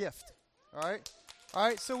as our gift, all right? All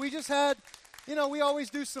right, so we just had, we always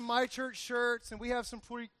do some My Church shirts, and we have some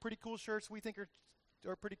pretty cool shirts we think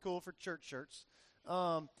are pretty cool for church shirts.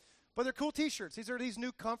 But they're cool T-shirts. These are these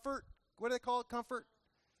new Comfort, what do they call it,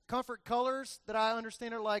 Comfort colors that I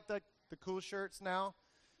understand are like the cool shirts now.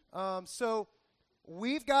 So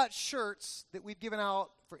we've got shirts that we've given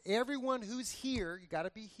out for everyone who's here. You got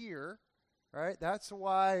to be here, right? That's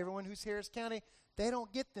why everyone who's Harris County, they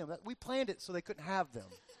don't get them. We planned it so they couldn't have them.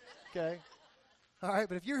 Okay, all right.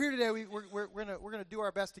 But if you're here today, we're gonna do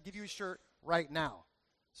our best to give you a shirt right now.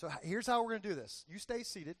 So here's how we're gonna do this. You stay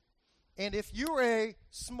seated, and if you're a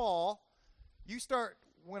small, you start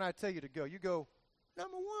when I tell you to go. You go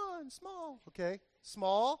number 1, small. Okay,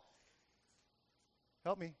 small.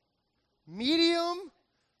 Help me. Medium,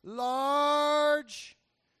 large.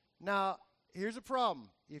 Now, here's a problem.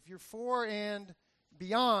 If you're 4 and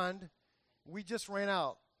beyond, we just ran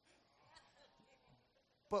out.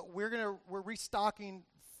 But we're restocking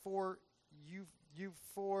for you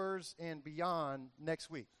 4s and beyond next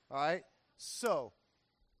week. All right? So,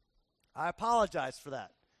 I apologize for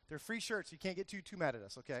that. They're free shirts. You can't get too mad at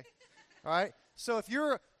us, okay? All right? So, if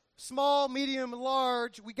you're small, medium,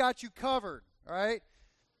 large, we got you covered. All right?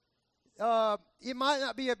 It might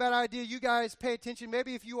not be a bad idea. You guys pay attention.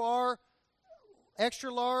 Maybe if you are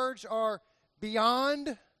extra large or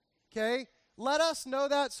beyond, okay, let us know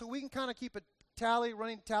that so we can kind of keep a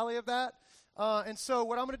running tally of that. And so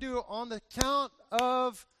what I'm going to do on the count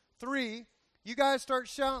of 3, you guys start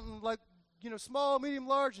shouting like, small, medium,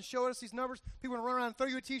 large, and show us these numbers. People are going to run around and throw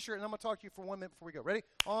you a T-shirt, and I'm going to talk to you for 1 minute before we go. Ready?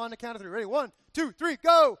 On the count of 3. Ready? 1, 2, 3,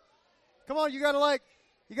 go. Come on, you got to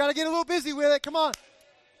get a little busy with it. Come on.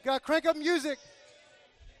 You got to crank up music.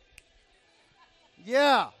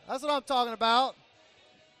 Yeah, that's what I'm talking about.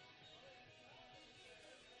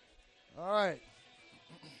 All right.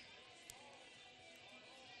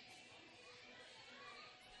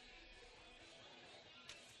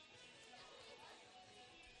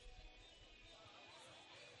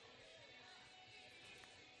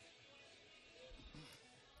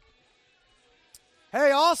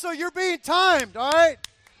 Hey, also, you're being timed, all right?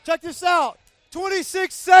 Check this out.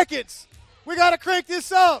 26 seconds. We got to crank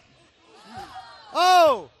this up.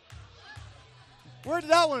 Oh. Where'd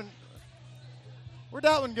that one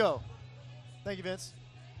go? Thank you, Vince.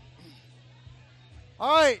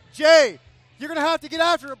 All right, Jay, you're going to have to get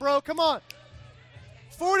after it, bro. Come on.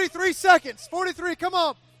 43 seconds. 43, come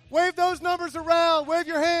on. Wave those numbers around. Wave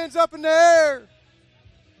your hands up in the air.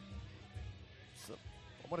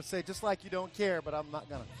 I want to say just like you don't care, but I'm not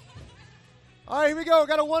going to. All right, here we go.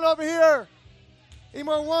 Got a 1 over here. Any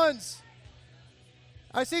more 1s?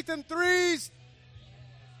 I see them 3s.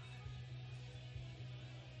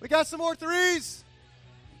 We got some more 3s.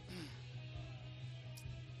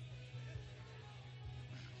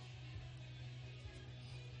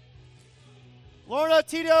 Lorna,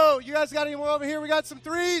 Tito, you guys got any more over here? We got some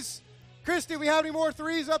 3s. Christy, we have any more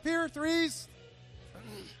 3s up here? 3s.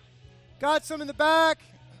 Got some in the back.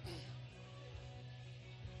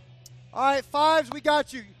 All right, 5s, we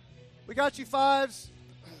got you. We got you 5s.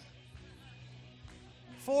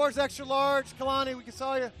 4s, extra large. Kalani, we can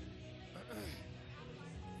saw you.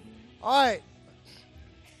 All right.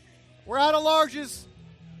 We're out of larges.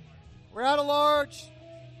 We're out of large.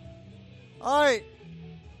 All right.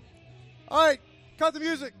 All right, cut the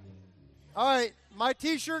music. All right, my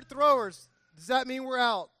T-shirt throwers. Does that mean we're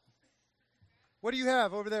out? What do you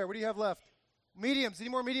have over there? What do you have left? Mediums. Any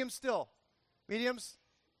more mediums still? Mediums?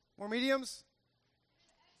 More mediums?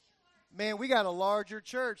 Man, we got a larger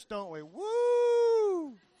church, don't we? Woo!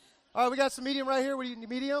 All right, we got some medium right here. What do you need?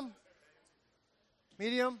 Medium?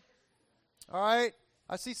 Medium? All right.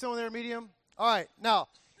 I see someone there, medium. All right. Now,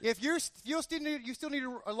 if you still need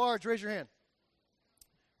a large, raise your hand.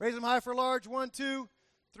 Raise them high for large. 1, 2,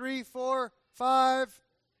 3, 4, 5.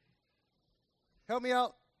 Help me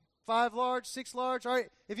out. 5 large, 6 large. All right.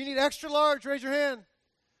 If you need extra large, raise your hand.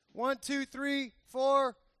 1, 2, 3,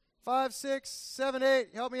 4, 5, 6, 7, 8.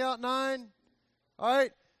 Help me out. 9. All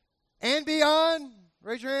right. And beyond.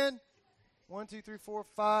 Raise your hand. 1, 2, 3, 4,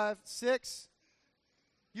 5, 6.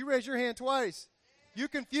 You raise your hand twice. You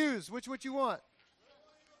confused. Which you want?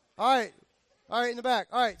 All right. All right, in the back.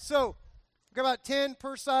 All right. So we've got about 10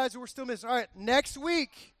 per size that we're still missing. All right. Next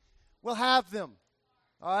week, we'll have them.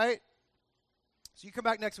 All right. So you come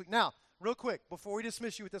back next week. Now, real quick, before we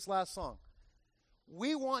dismiss you with this last song,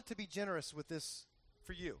 we want to be generous with this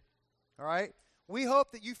for you. All right? We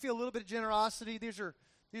hope that you feel a little bit of generosity. These are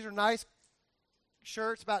nice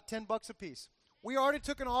shirts, about $10 a piece. We already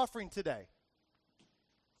took an offering today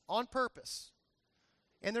on purpose.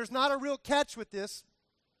 And there's not a real catch with this,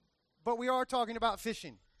 but we are talking about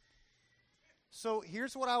fishing. So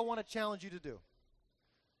here's what I want to challenge you to do.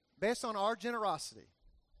 Based on our generosity,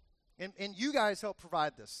 and you guys help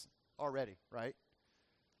provide this already, right?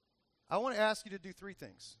 I want to ask you to do 3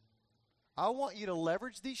 things. I want you to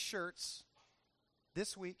leverage these shirts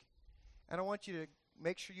this week, and I want you to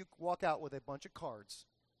make sure you walk out with a bunch of cards,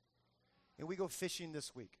 and we go fishing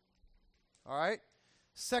this week. All right?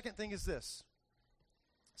 Second thing is this.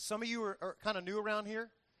 Some of you are kind of new around here,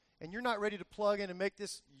 and you're not ready to plug in and make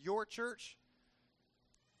this your church.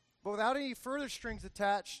 But without any further strings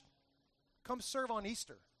attached, come serve on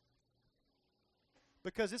Easter.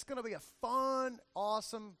 Because it's going to be a fun,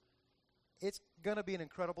 awesome, it's going to be an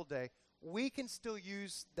incredible day. We can still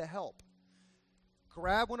use the help.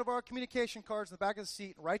 Grab one of our communication cards in the back of the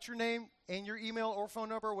seat, write your name and your email or phone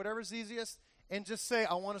number, whatever's easiest, and just say,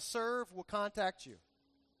 I want to serve. We'll contact you.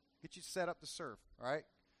 Get you set up to serve, all right?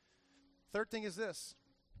 Third thing is this.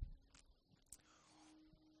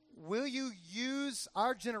 Will you use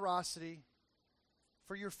our generosity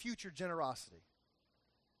for your future generosity?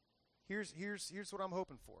 Here's what I'm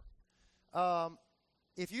hoping for.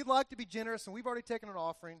 If you'd like to be generous, and we've already taken an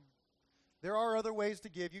offering, there are other ways to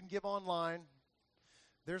give. You can give online.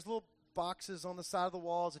 There's little boxes on the side of the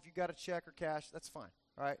walls. If you got a check or cash, that's fine.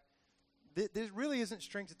 All right? There really isn't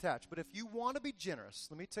strings attached. But if you want to be generous,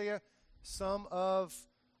 let me tell you some of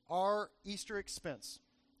our Easter expense.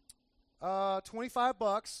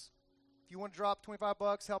 $25. If if you want to drop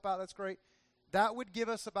 $25, help out, that's great. That would give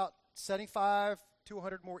us about 75 to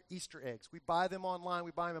 100 more Easter eggs. We buy them online.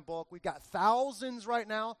 We buy them in bulk. We've got thousands right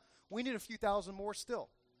now. We need a few thousand more still.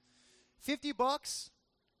 $50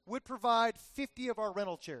 would provide 50 of our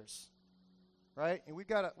rental chairs, right? And we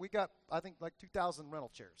got I think like 2,000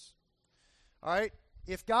 rental chairs. All right?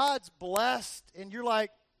 If God's blessed and you're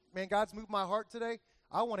like, man, God's moved my heart today,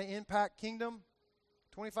 I want to impact kingdom,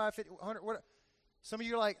 25, 50, 100, what? Some of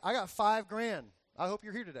you are like, I got $5,000. I hope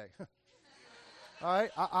you're here today. All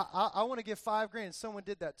right? I want to give $5,000. Someone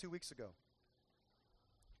did that 2 weeks ago.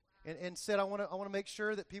 And said, I want to make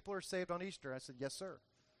sure that people are saved on Easter. I said, yes, sir.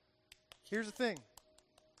 Here's the thing.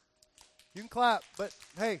 You can clap, but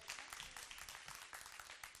hey,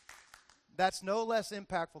 that's no less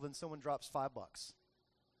impactful than someone drops $5.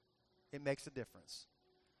 It makes a difference.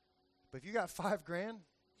 But if you got $5,000,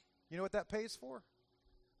 you know what that pays for?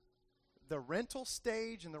 The rental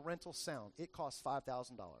stage and the rental sound. It costs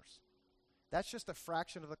 $5,000. That's just a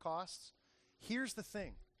fraction of the costs. Here's the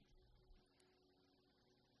thing.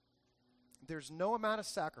 There's no amount of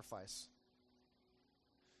sacrifice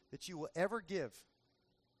that you will ever give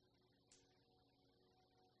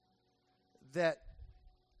that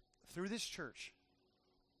through this church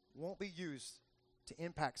won't be used to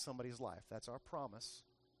impact somebody's life. That's our promise.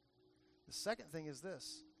 The second thing is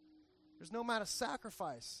this. There's no amount of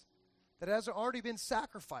sacrifice that has already been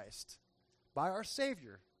sacrificed by our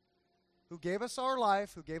Savior, who gave us our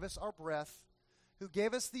life, who gave us our breath, who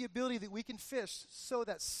gave us the ability that we can fish so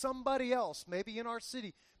that somebody else, maybe in our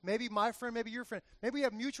city, maybe my friend, maybe your friend, maybe we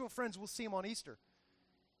have mutual friends, we'll see them on Easter,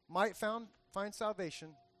 might find salvation,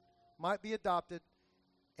 might be adopted,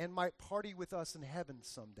 and might party with us in heaven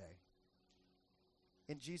someday.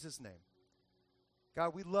 In Jesus' name.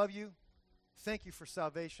 God, we love you. Thank you for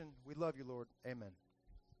salvation. We love you, Lord. Amen.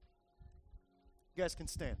 You guys can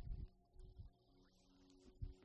stand.